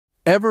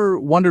Ever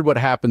wondered what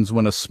happens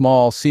when a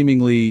small,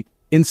 seemingly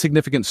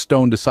insignificant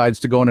stone decides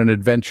to go on an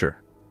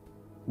adventure?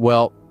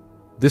 Well,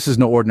 this is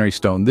no ordinary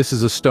stone. This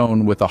is a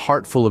stone with a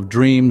heart full of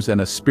dreams and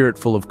a spirit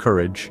full of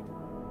courage.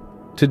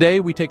 Today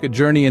we take a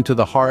journey into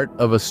the heart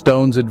of a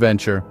stone's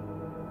adventure,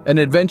 an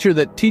adventure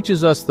that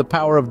teaches us the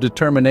power of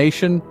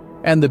determination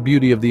and the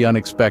beauty of the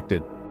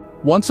unexpected.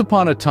 Once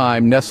upon a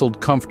time,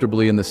 nestled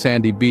comfortably in the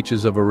sandy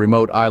beaches of a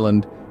remote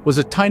island, was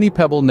a tiny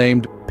pebble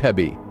named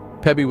Pebby.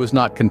 Pebby was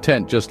not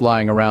content just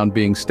lying around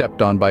being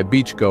stepped on by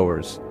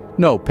beachgoers.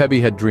 No, Pebby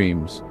had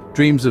dreams.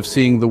 Dreams of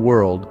seeing the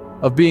world,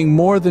 of being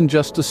more than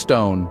just a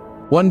stone.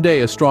 One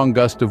day a strong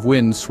gust of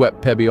wind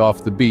swept Pebby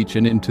off the beach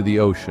and into the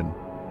ocean.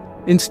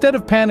 Instead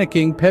of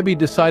panicking, Pebby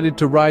decided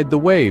to ride the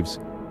waves,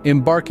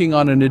 embarking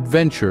on an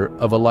adventure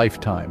of a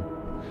lifetime.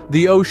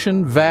 The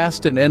ocean,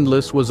 vast and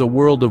endless, was a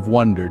world of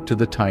wonder to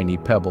the tiny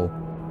pebble.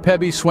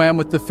 Pebby swam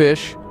with the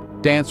fish,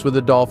 danced with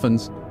the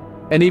dolphins,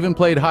 and even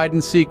played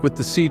hide-and-seek with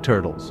the sea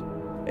turtles.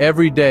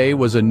 Every day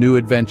was a new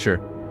adventure,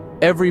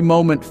 every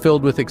moment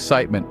filled with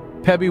excitement.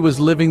 Pebby was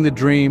living the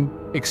dream,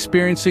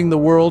 experiencing the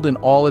world in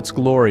all its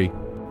glory.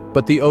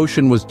 But the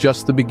ocean was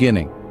just the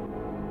beginning.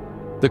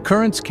 The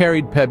currents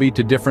carried Pebby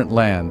to different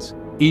lands,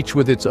 each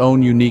with its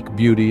own unique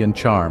beauty and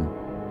charm.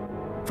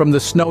 From the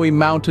snowy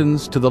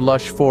mountains to the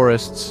lush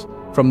forests,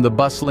 from the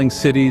bustling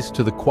cities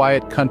to the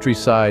quiet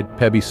countryside,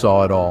 Pebby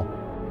saw it all.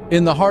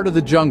 In the heart of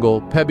the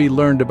jungle, Pebby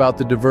learned about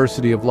the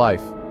diversity of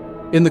life.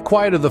 In the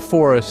quiet of the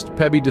forest,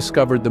 Pebby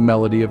discovered the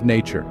melody of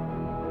nature.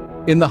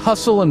 In the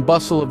hustle and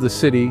bustle of the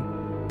city,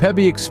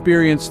 Pebby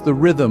experienced the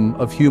rhythm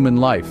of human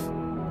life.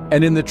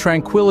 And in the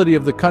tranquility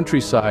of the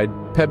countryside,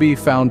 Pebby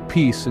found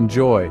peace and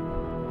joy.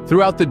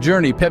 Throughout the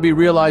journey, Pebby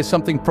realized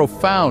something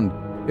profound.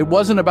 It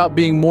wasn't about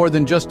being more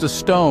than just a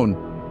stone.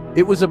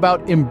 It was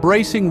about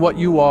embracing what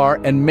you are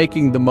and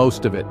making the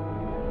most of it.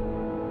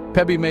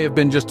 Pebby may have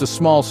been just a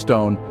small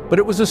stone, but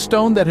it was a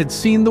stone that had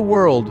seen the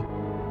world,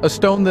 a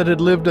stone that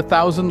had lived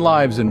 1,000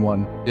 lives in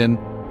one.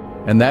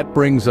 And that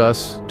brings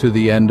us to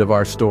the end of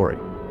our story.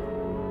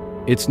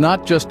 It's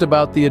not just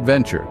about the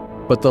adventure,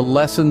 but the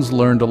lessons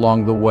learned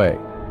along the way.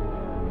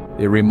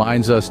 It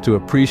reminds us to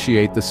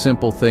appreciate the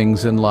simple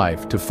things in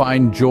life, to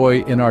find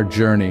joy in our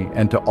journey,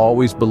 and to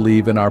always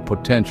believe in our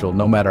potential,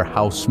 no matter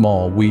how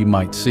small we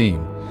might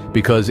seem.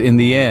 Because in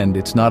the end,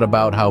 it's not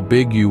about how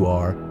big you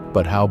are,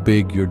 but how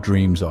big your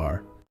dreams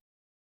are.